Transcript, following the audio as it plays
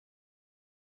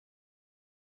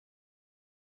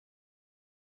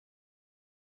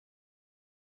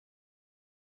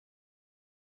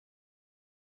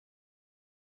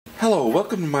Hello,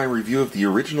 welcome to my review of the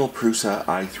original Prusa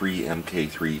I3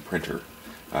 MK3 printer.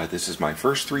 This is my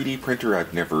first 3D printer.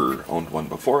 I've never owned one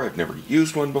before. I've never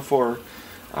used one before.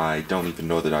 I don't even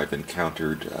know that I've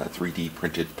encountered 3D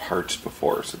printed parts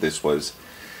before, so this was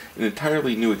an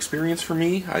entirely new experience for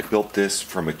me. I built this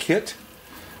from a kit.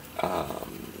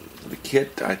 The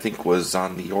kit, I think, was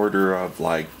on the order of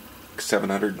like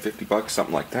 $750,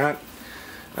 something like that.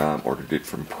 Ordered it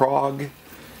from Prague.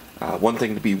 One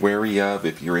thing to be wary of,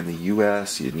 if you're in the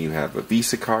US and you have a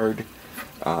Visa card,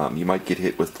 you might get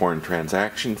hit with foreign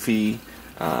transaction fee.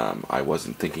 I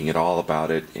wasn't thinking at all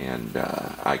about it, and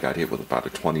I got hit with about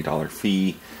a $20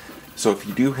 fee. So if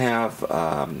you do have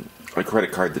a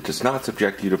credit card that does not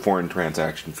subject you to foreign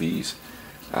transaction fees,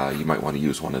 you might want to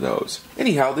use one of those.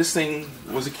 Anyhow, this thing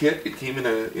was a kit. It came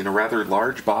in a rather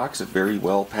large box, a very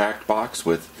well packed box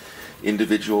with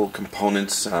individual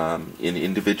components in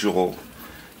individual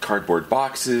cardboard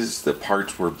boxes. The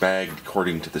parts were bagged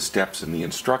according to the steps in the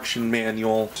instruction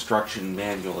manual. The instruction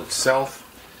manual itself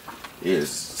is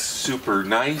super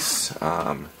nice.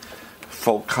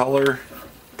 Full color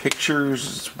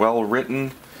pictures, well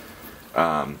written.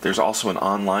 There's also an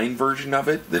online version of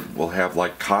it that will have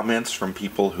like comments from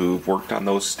people who've worked on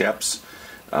those steps,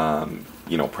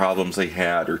 problems they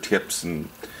had or tips and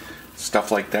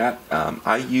stuff like that.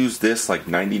 I use this like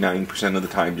 99% of the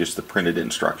time, just the printed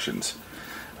instructions.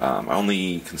 I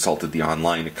only consulted the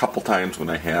online a couple times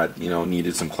when I had,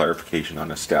 needed some clarification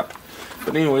on a step.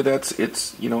 But anyway,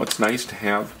 it's nice to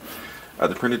have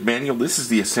the printed manual. This is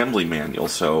the assembly manual,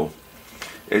 so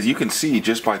as you can see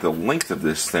just by the length of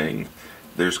this thing,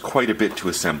 there's quite a bit to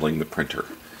assembling the printer.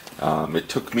 It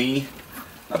took me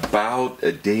about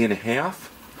a day and a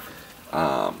half.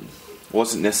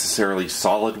 Wasn't necessarily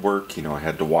solid work. I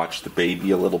had to watch the baby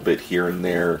a little bit here and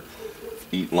there,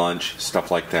 eat lunch,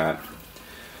 stuff like that.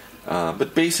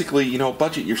 But basically,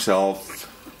 budget yourself,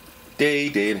 day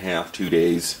and a half, 2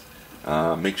 days.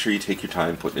 Make sure you take your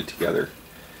time putting it together.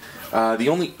 The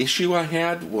only issue I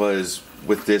had was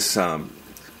with this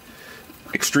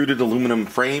extruded aluminum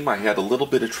frame. I had a little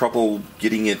bit of trouble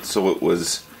getting it so it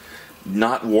was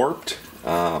not warped.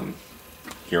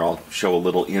 Here, I'll show a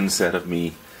little inset of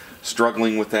me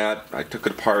struggling with that. I took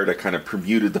it apart. I kind of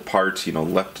permuted the parts,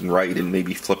 left and right, and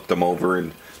maybe flipped them over,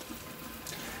 and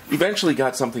eventually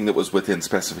got something that was within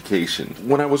specification.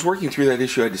 When I was working through that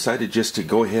issue, I decided just to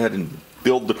go ahead and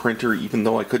build the printer, even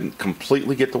though I couldn't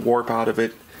completely get the warp out of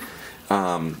it.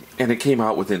 And it came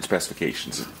out within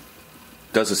specifications. It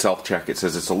does a self-check. It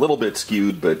says it's a little bit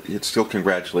skewed, but it still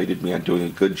congratulated me on doing a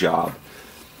good job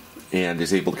and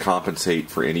is able to compensate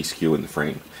for any skew in the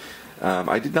frame.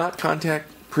 I did not contact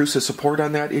Prusa support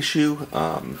on that issue.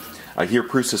 I hear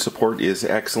Prusa support is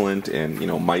excellent and,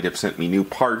 might have sent me new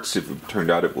parts if it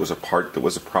turned out it was a part that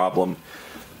was a problem.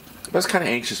 I was kind of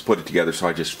anxious to put it together, so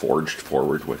I just forged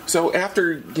forward with it. So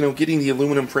after, getting the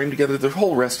aluminum frame together, the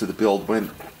whole rest of the build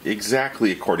went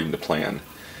exactly according to plan.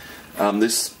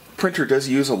 This printer does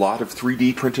use a lot of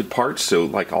 3D printed parts, so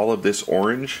like all of this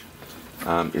orange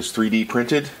is 3D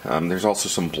printed. There's also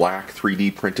some black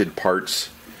 3D printed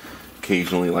parts.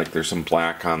 Occasionally, like there's some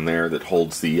black on there that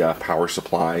holds the power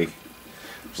supply.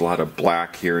 There's a lot of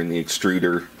black here in the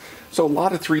extruder. So a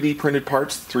lot of 3D printed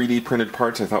parts. 3D printed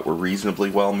parts I thought were reasonably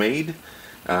well made,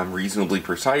 reasonably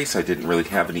precise. I didn't really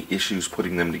have any issues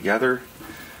putting them together.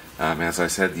 As I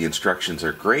said, the instructions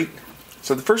are great.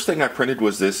 So the first thing I printed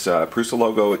was this Prusa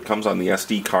logo. It comes on the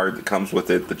SD card that comes with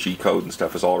it. The G-code and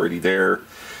stuff is already there.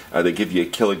 They give you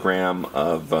 1 kilogram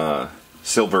of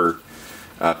silver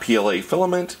PLA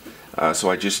filament. So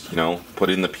I just, put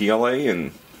in the PLA,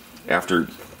 and after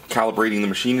calibrating the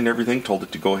machine and everything, told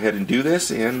it to go ahead and do this,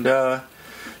 and,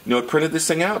 it printed this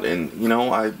thing out. And,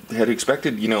 I had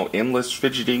expected, endless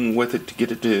fidgeting with it to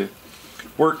get it to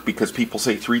work, because people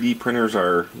say 3D printers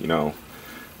are,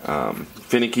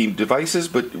 finicky devices,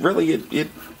 but really it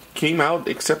came out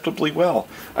acceptably well.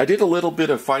 I did a little bit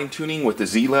of fine-tuning with the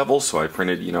Z levels, so I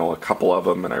printed, a couple of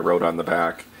them, and I wrote on the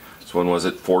back. This one was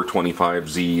at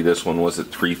 425Z, this one was at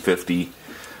 350.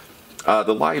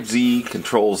 The live Z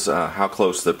controls how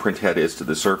close the print head is to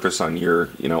the surface on your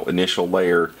initial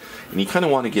layer, and you kind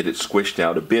of want to get it squished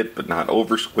out a bit but not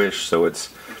over squished, so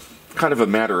it's kind of a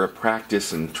matter of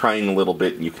practice and trying a little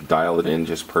bit, and you can dial it in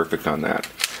just perfect on that.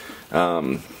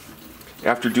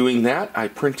 After doing that, I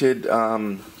printed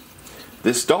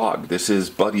this dog. This is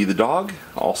Buddy the dog,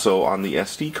 also on the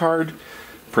SD card.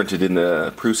 Printed in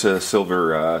the Prusa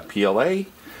Silver PLA.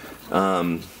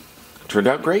 Turned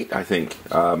out great, I think.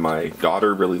 My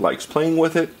daughter really likes playing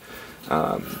with it.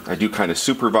 I do kind of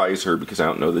supervise her because I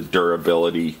don't know the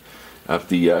durability of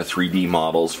the 3D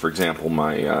models. For example,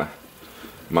 my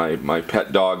my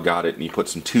pet dog got it, and he put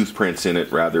some tooth prints in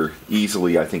it rather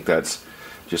easily. I think that's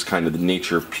just kind of the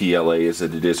nature of PLA, is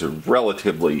that it is a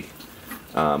relatively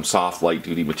soft,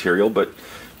 light-duty material. But,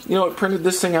 you know, it printed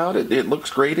this thing out. It looks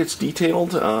great. It's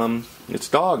detailed. It's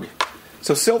dog.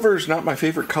 So silver is not my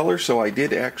favorite color, so I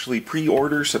did actually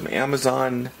pre-order some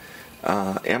Amazon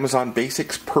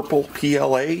Basics purple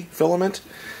PLA filament.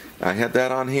 I had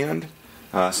that on hand.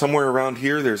 Somewhere around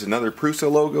here there's another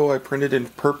Prusa logo I printed in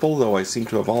purple, though I seem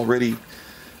to have already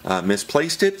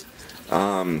misplaced it.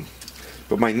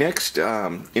 But my next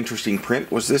interesting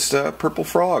print was this purple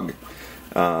frog.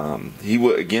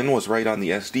 He again was right on the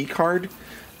SD card.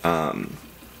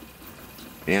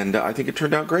 And I think it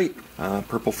turned out great.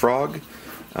 Purple frog.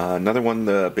 Another one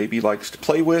the baby likes to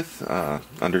play with,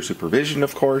 under supervision,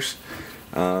 of course.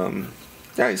 Yeah,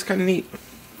 he's kind of neat.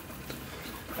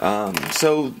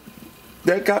 So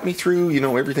that got me through, you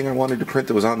know, everything I wanted to print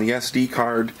that was on the SD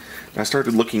card. I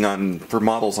started looking for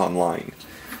models online.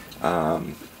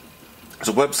 There's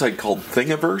a website called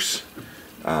Thingiverse,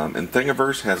 and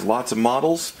Thingiverse has lots of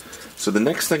models. So the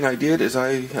next thing I did is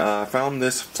I found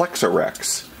this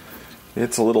Flexorex.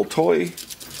 It's a little toy.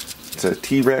 It's a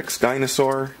T-Rex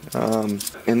dinosaur. And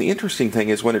the interesting thing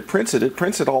is when it prints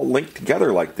it all linked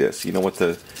together like this. You know, with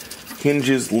the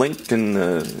hinges linked and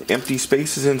the empty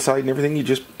spaces inside and everything. You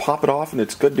just pop it off and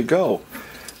it's good to go.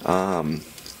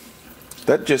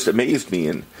 That just amazed me.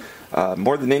 And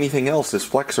more than anything else, this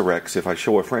Flexorex, if I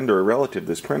show a friend or a relative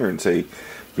this printer and say,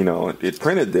 you know, it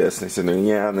printed this, and they said,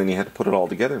 yeah, and then you had to put it all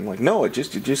together. I'm like, no, it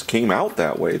just came out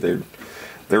that way. They're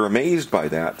amazed by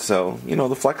that. So, you know,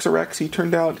 the Flexorex, he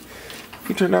turned out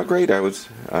great. I was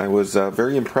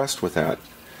very impressed with that.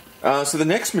 So the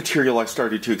next material I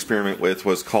started to experiment with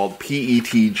was called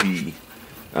PETG.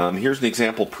 Here's an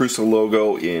example Prusa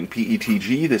logo in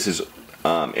PETG. This is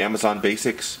Amazon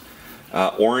Basics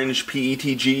orange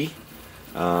PETG.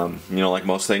 You know, like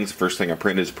most things, the first thing I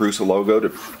print is Prusa logo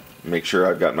to make sure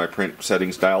I've got my print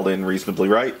settings dialed in reasonably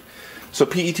right. So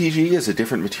PETG is a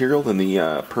different material than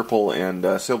the purple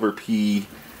and silver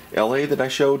PLA that I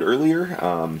showed earlier.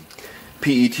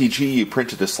 PETG, you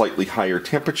print at a slightly higher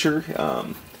temperature.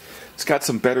 It's got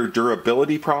some better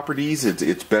durability properties.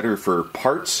 It's better for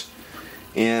parts.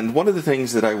 And one of the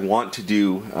things that I want to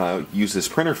do, use this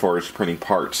printer for, is printing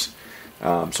parts.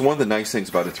 So one of the nice things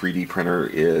about a 3D printer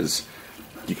is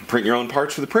you can print your own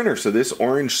parts for the printer. So this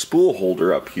orange spool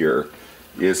holder up here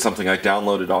is something I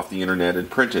downloaded off the internet and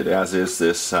printed, as is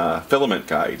this filament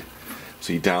guide.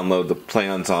 So you download the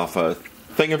plans off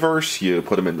Thingiverse, you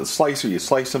put them in the slicer, you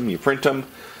slice them, you print them,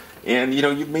 and you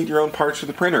know, you've made your own parts for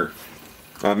the printer.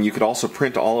 You could also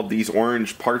print all of these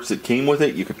orange parts that came with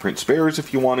it. You could print spares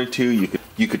if you wanted to.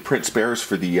 You could print spares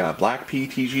for the black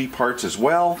PETG parts as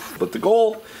well. But the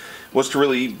goal was to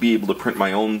really be able to print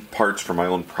my own parts for my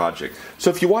own project. So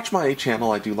if you watch my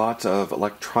channel, I do lots of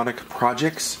electronic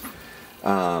projects.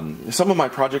 Some of my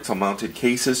projects I'll mounted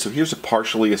cases. So here's a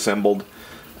partially assembled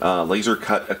laser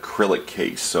cut acrylic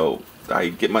case. So I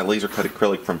get my laser cut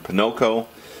acrylic from Pinoco.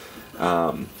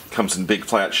 Comes in big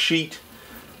flat sheet.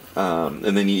 And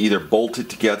then you either bolt it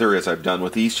together, as I've done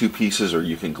with these two pieces, or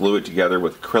you can glue it together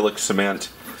with acrylic cement.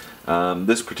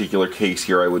 This particular case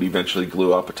here I would eventually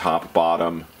glue up a top,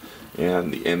 bottom,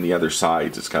 and the other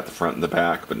sides. It's got the front and the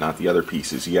back, but not the other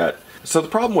pieces yet. So the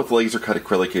problem with laser cut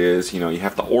acrylic is, you know, you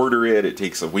have to order it. It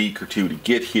takes a week or two to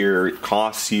get here. It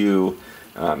costs you.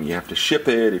 You have to ship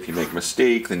it. If you make a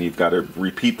mistake, then you've got to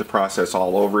repeat the process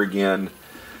all over again.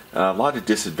 A lot of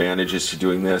disadvantages to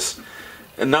doing this.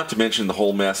 And not to mention the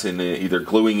whole mess in either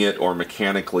gluing it or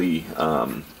mechanically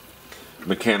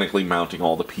mounting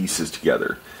all the pieces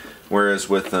together. Whereas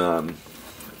with the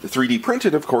 3D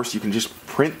printed, of course, you can just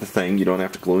print the thing. You don't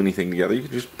have to glue anything together. You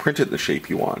can just print it in the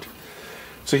shape you want.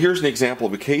 So here's an example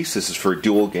of a case. This is for a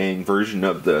dual gang version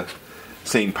of the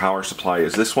same power supply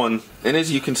as this one. And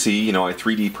as you can see, you know, I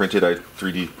 3D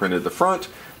printed the front,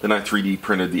 then I 3D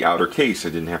printed the outer case. I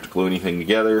didn't have to glue anything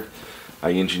together.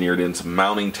 I engineered in some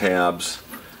mounting tabs.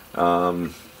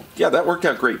 Yeah, that worked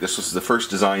out great. This was the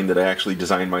first design that I actually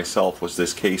designed myself, was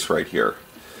this case right here.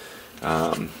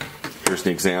 Here's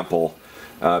an example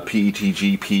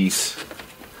PETG piece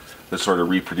that sort of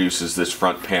reproduces this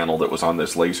front panel that was on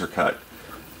this laser cut.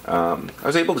 I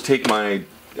was able to take my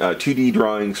 2D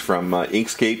drawings from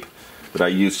Inkscape that I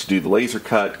used to do the laser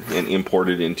cut and import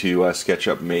it into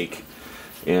SketchUp Make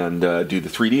and do the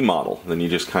 3D model. Then you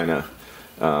just kind of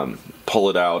pull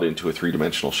it out into a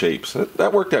three-dimensional shape. So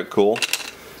that worked out cool.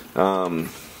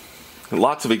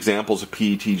 Lots of examples of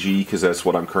PETG, because that's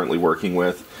what I'm currently working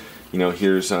with. You know,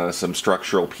 here's some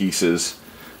structural pieces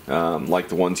like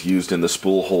the ones used in the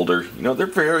spool holder. You know, they're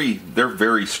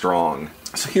very strong.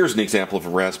 So here's an example of a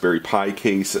Raspberry Pi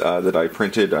case that I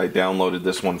printed. I downloaded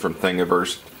this one from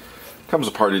Thingiverse. Comes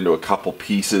apart into a couple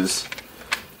pieces.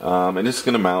 And it's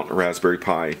going to mount a Raspberry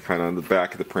Pi kind of on the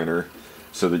back of the printer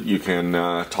so that you can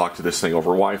talk to this thing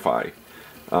over Wi-Fi.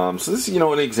 So this is,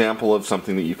 an example of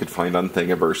something that you could find on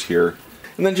Thingiverse here.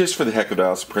 And then just for the heck of it, I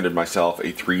also printed myself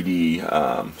a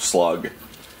 3D slug.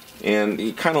 And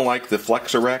you kind of like the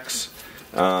Flexorex.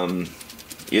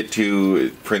 It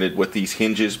too printed with these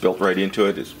hinges built right into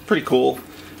it. It's pretty cool.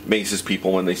 Amazes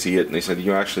people when they see it and they said,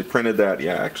 "You actually printed that?"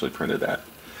 Yeah, I actually printed that.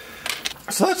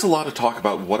 So that's a lot of talk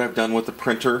about what I've done with the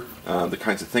printer, the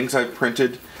kinds of things I've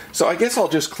printed. So I guess I'll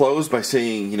just close by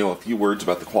saying, a few words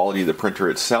about the quality of the printer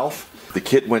itself. The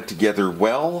kit went together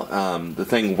well. The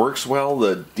thing works well.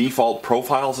 The default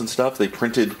profiles and stuff, they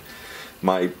printed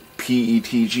my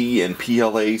PETG and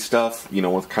PLA stuff,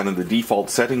 with kind of the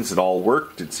default settings. It all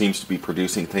worked. It seems to be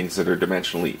producing things that are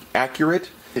dimensionally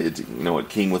accurate. It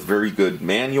came with very good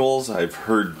manuals. I've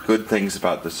heard good things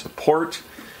about the support.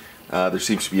 There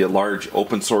seems to be a large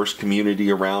open source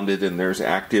community around it, and there's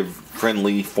active,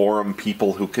 friendly forum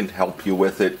people who can help you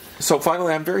with it. So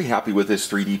finally, I'm very happy with this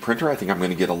 3D printer. I think I'm going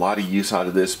to get a lot of use out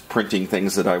of this, printing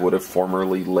things that I would have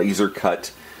formerly laser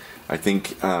cut. I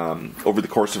think over the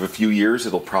course of a few years,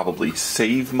 it'll probably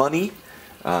save money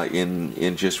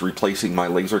in just replacing my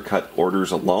laser cut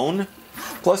orders alone.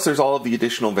 Plus, there's all of the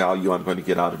additional value I'm going to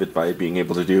get out of it by being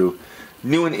able to do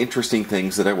new and interesting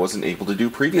things that I wasn't able to do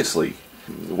previously.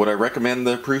 Would I recommend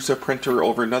the Prusa printer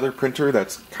over another printer?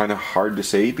 That's kind of hard to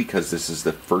say because this is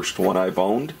the first one I've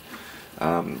owned.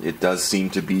 It does seem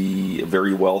to be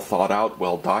very well thought out,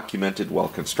 well documented, well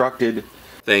constructed.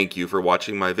 Thank you for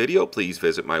watching my video. Please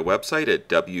visit my website at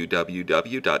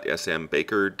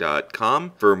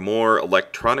www.smbaker.com for more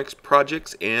electronics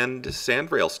projects and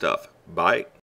sandrail stuff. Bye.